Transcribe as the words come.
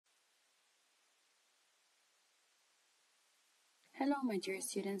Hello, my dear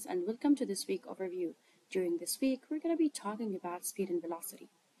students, and welcome to this week overview. During this week, we're going to be talking about speed and velocity.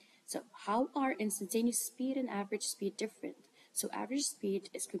 So, how are instantaneous speed and average speed different? So, average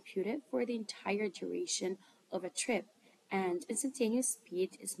speed is computed for the entire duration of a trip, and instantaneous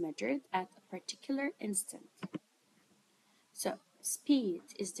speed is measured at a particular instant. So, speed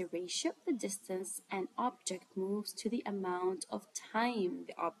is the ratio of the distance an object moves to the amount of time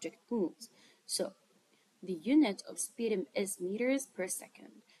the object moves. So, the unit of speed is meters per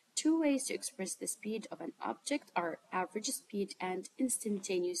second. Two ways to express the speed of an object are average speed and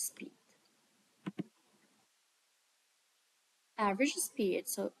instantaneous speed. Average speed,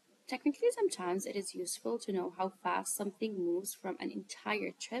 so technically sometimes it is useful to know how fast something moves from an entire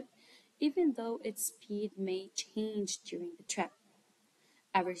trip, even though its speed may change during the trip.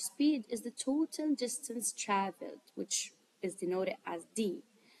 Average speed is the total distance traveled, which is denoted as d,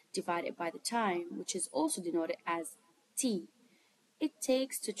 divided by the time, which is also denoted as t, it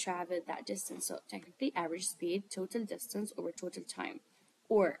takes to travel that distance. So technically average speed, total distance over total time,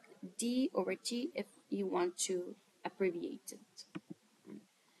 or d over t if you want to abbreviate it.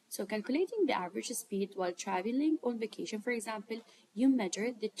 So calculating the average speed while traveling on vacation, for example, you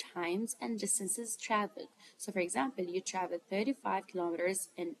measure the times and distances traveled. So for example, you traveled 35 kilometers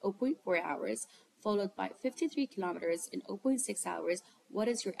in 0.4 hours, followed by 53 kilometers in 0.6 hours. What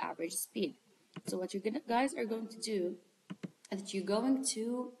is your average speed? So what you guys are going to do is that you're going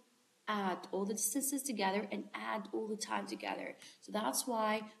to add all the distances together and add all the time together. So that's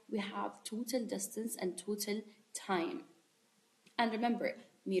why we have total distance and total time. And remember,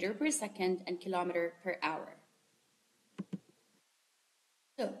 meter per second and kilometer per hour.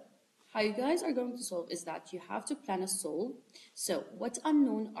 So, how you guys are going to solve is that you have to plan a solve. So, what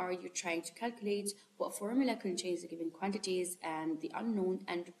unknown are you trying to calculate? What formula contains the given quantities and the unknown,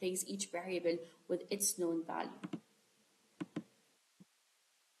 and replace each variable with its known value.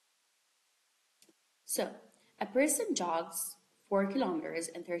 So, a person jogs 4 kilometers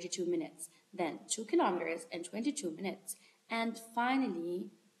in 32 minutes, then 2 kilometers in 22 minutes, and finally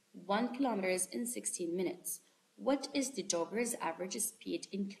 1 kilometers in 16 minutes. What is the jogger's average speed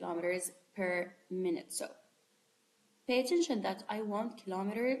in kilometers per minute? So, pay attention that I want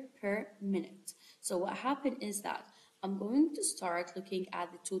kilometer per minute. So what happened is that I'm going to start looking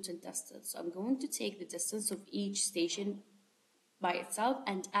at the total distance. So I'm going to take the distance of each station by itself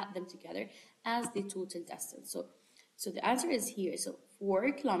and add them together as the total distance. So the answer is here. So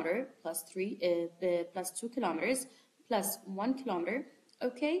 4 kilometer plus 2 kilometers plus 1 kilometer,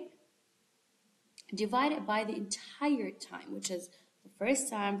 okay, divided by the entire time, which is the first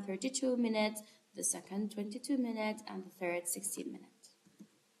time 32 minutes, the second 22 minutes, and the third 16 minutes.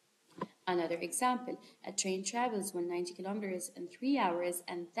 Another example, a train travels 190 kilometers in 3 hours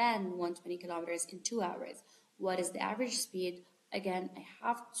and then 120 kilometers in 2 hours. What is the average speed? Again, I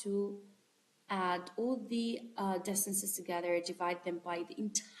have to add all the distances together, divide them by the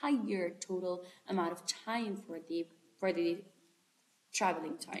entire total amount of time for the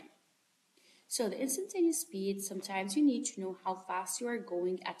traveling time. So the instantaneous speed, sometimes you need to know how fast you are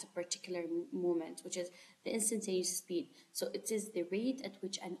going at a particular moment, which is the instantaneous speed. So it is the rate at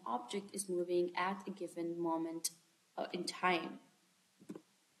which an object is moving at a given moment in time.